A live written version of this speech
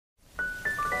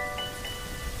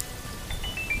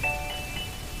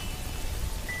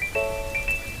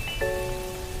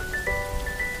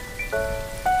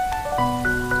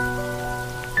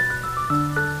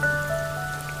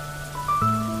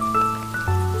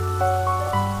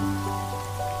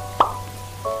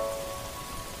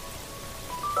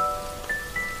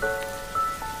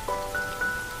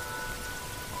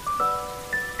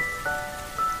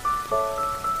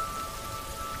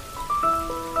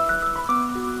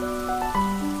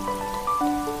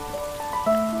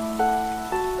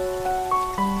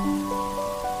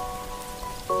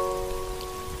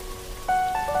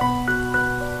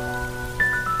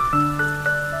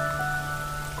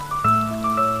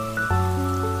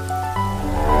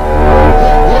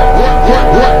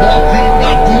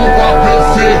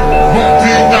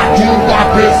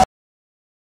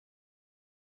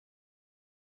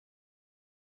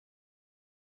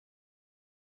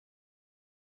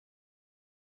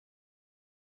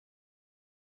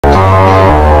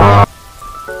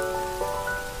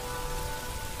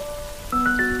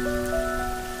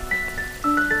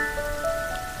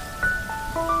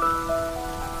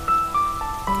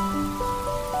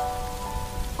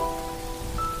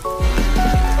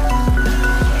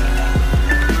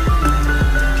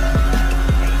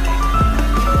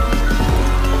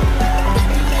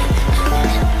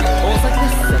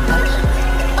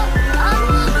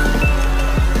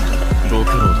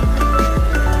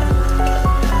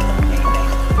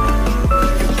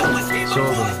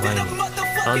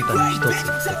つ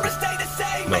言ってく。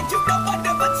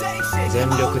全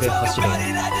力で走れ。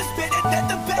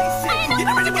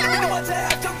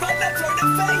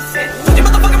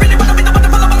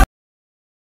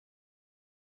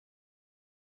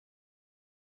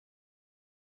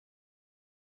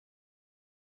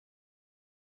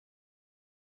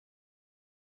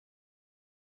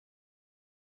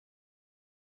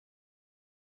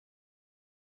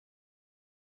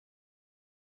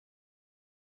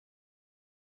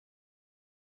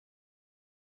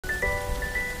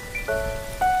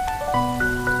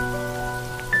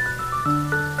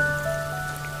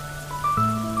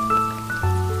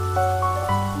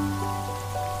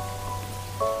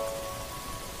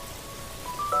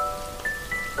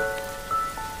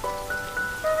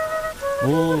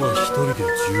もう一人で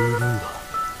十分だ。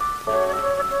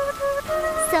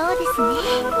そうですね。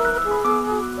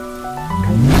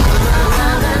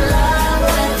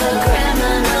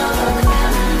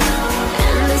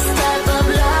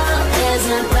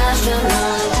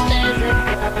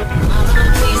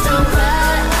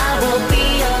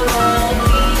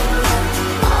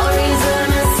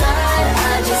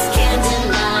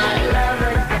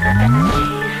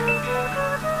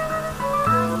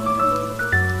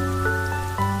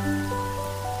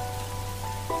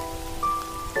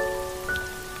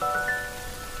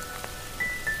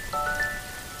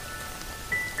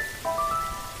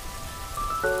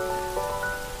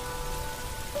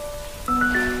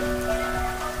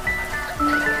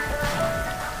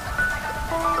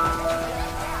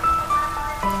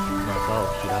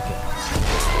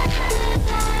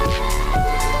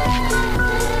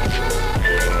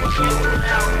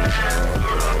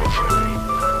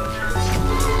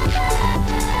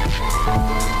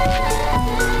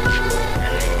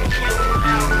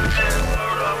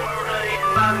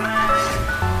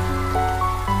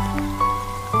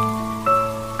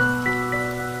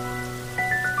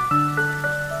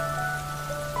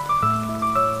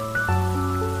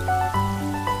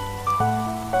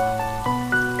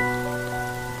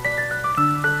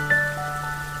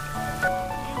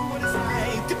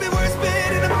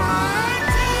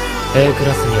A ク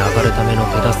ラスに上がるための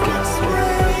手助けがする。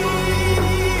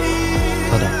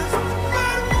ただ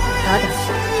し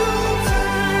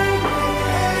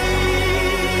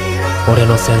俺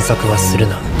の詮索はする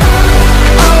な。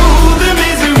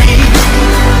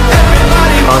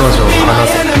彼女を離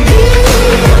せ。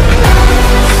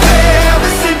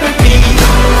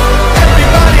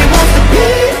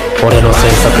俺の詮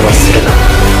索はするな。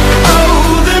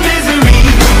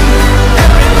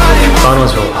彼女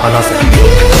を離せ。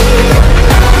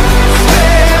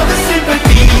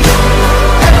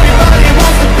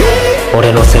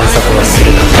俺の詮索はす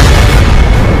るな。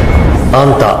あ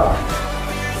んた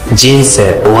人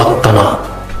生終わったな。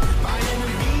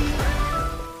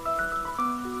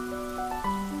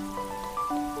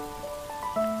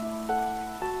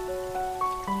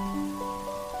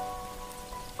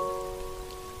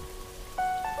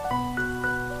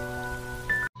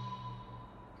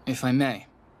If I may,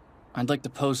 I'd like to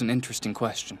pose an interesting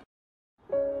question.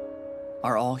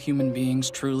 Are all human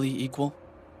beings truly equal?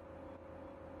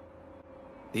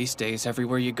 These days,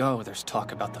 everywhere you go, there's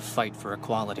talk about the fight for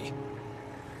equality.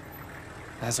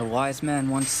 As a wise man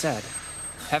once said,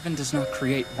 heaven does not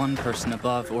create one person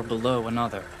above or below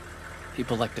another.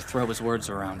 People like to throw his words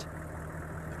around.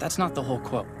 But that's not the whole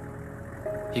quote.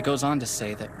 He goes on to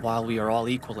say that while we are all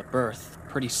equal at birth,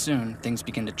 pretty soon things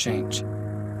begin to change.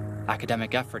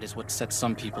 Academic effort is what sets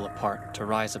some people apart to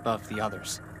rise above the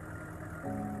others.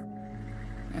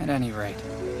 At any rate,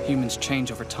 humans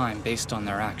change over time based on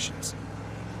their actions.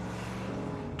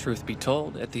 Truth be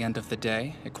told, at the end of the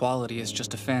day, equality is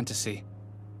just a fantasy.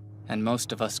 And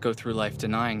most of us go through life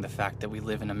denying the fact that we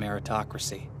live in a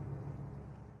meritocracy.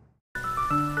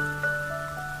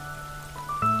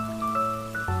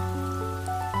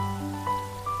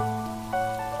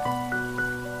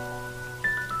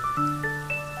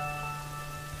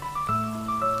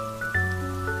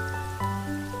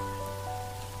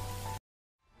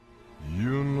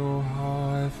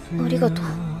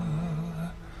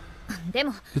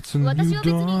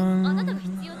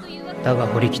だが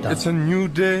堀北、俺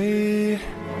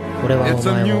はお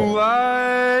前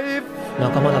を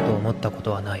仲間だと思ったこ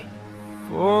とはない。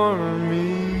お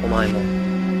前も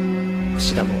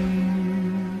串田も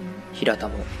平田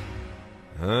も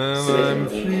全ての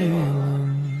人間は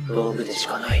道具でし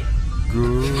かない。お前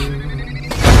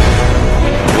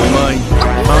にあ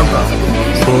んた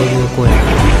そういう声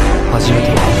初めて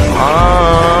聞いた。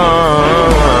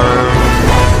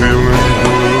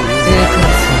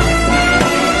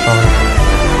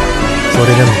そ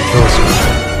れでも教師か。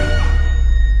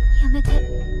やめて、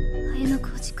綾小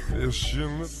路君。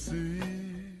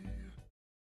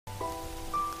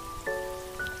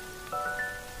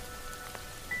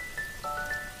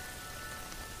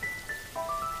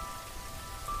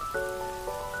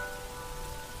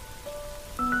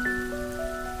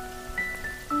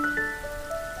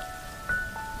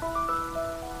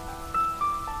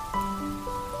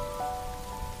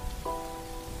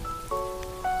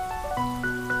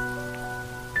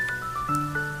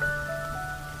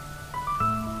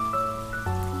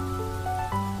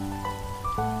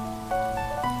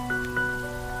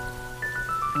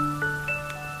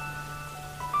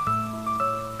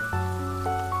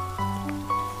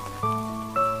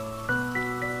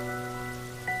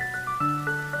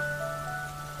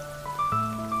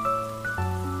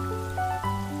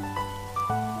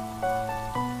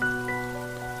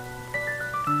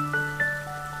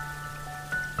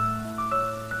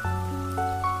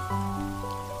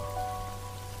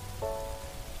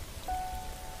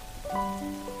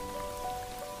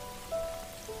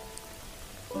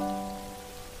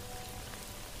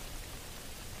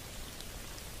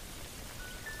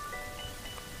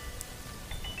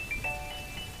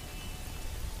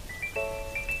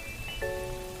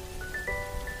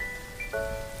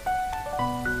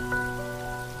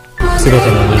全ての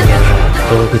人間は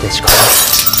道具でしかない。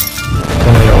こ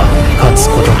の世は勝つ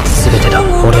ことが全てだ。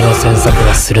俺の詮索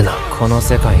はするな。この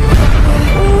世界は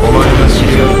お前が知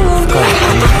るよりも深い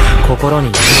心に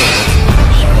火を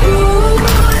持つ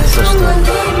光。そして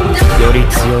より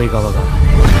強い側が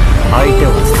相手を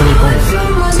包み込む。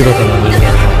全ての人間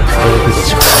は道具で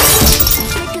しかない。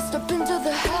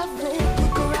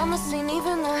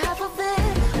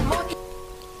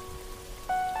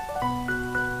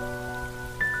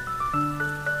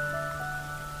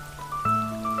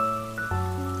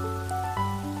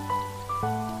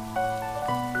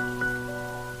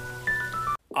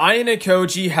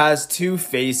Ayanokoji has two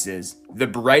faces. The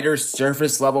brighter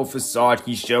surface-level facade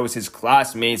he shows his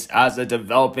classmates as a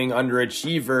developing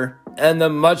underachiever, and the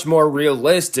much more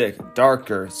realistic,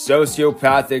 darker,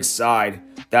 sociopathic side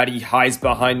that he hides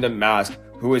behind the mask,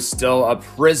 who is still a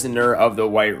prisoner of the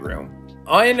White Room.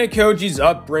 Ayanokoji's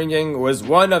upbringing was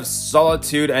one of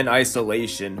solitude and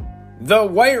isolation. The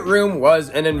White Room was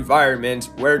an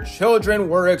environment where children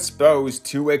were exposed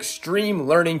to extreme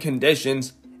learning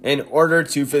conditions in order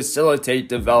to facilitate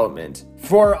development.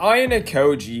 For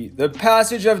Ayanokoji, the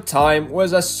passage of time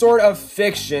was a sort of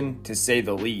fiction, to say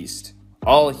the least.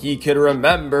 All he could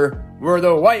remember were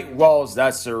the white walls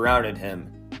that surrounded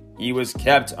him. He was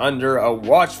kept under a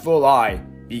watchful eye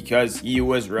because he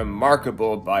was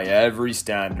remarkable by every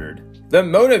standard. The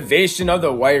motivation of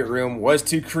the White Room was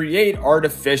to create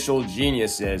artificial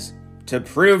geniuses, to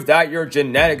prove that your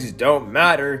genetics don't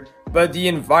matter, but the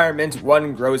environment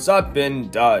one grows up in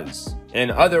does. In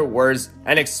other words,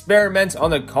 an experiment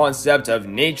on the concept of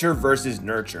nature versus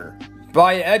nurture.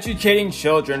 By educating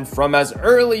children from as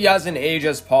early as an age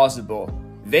as possible,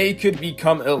 they could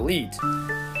become elite.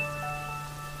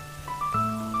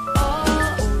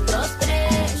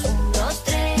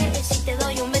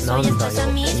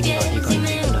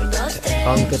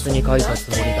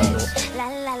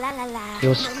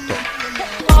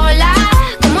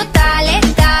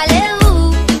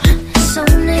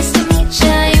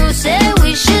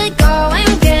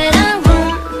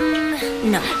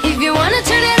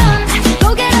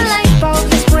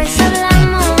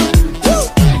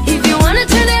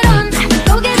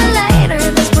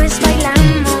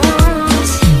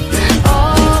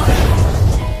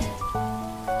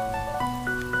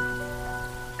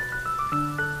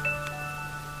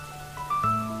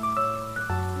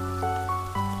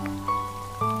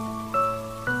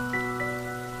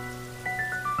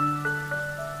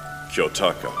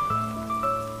 Kiyotaka.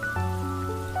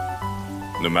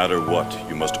 No matter what,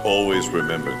 you must always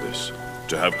remember this.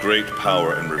 To have great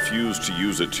power and refuse to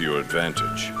use it to your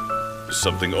advantage is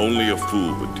something only a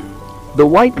fool would do. The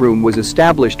White Room was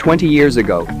established 20 years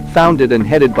ago, founded and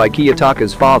headed by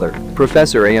Kiyotaka's father,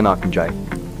 Professor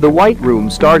Ayanokoji. The White Room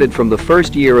started from the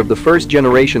first year of the first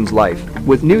generation's life,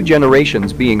 with new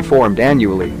generations being formed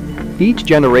annually. Each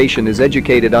generation is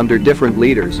educated under different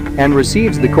leaders and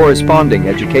receives the corresponding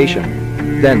education.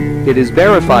 Then, it is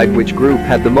verified which group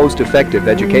had the most effective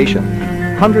education.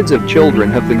 Hundreds of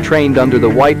children have been trained under the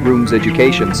White Room's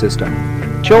education system.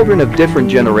 Children of different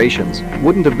generations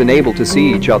wouldn't have been able to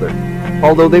see each other.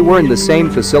 Although they were in the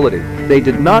same facility, they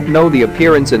did not know the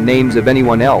appearance and names of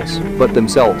anyone else but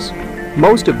themselves.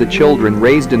 Most of the children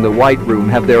raised in the White Room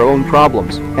have their own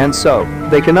problems, and so,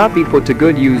 they cannot be put to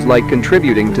good use like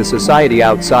contributing to society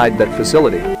outside that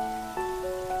facility.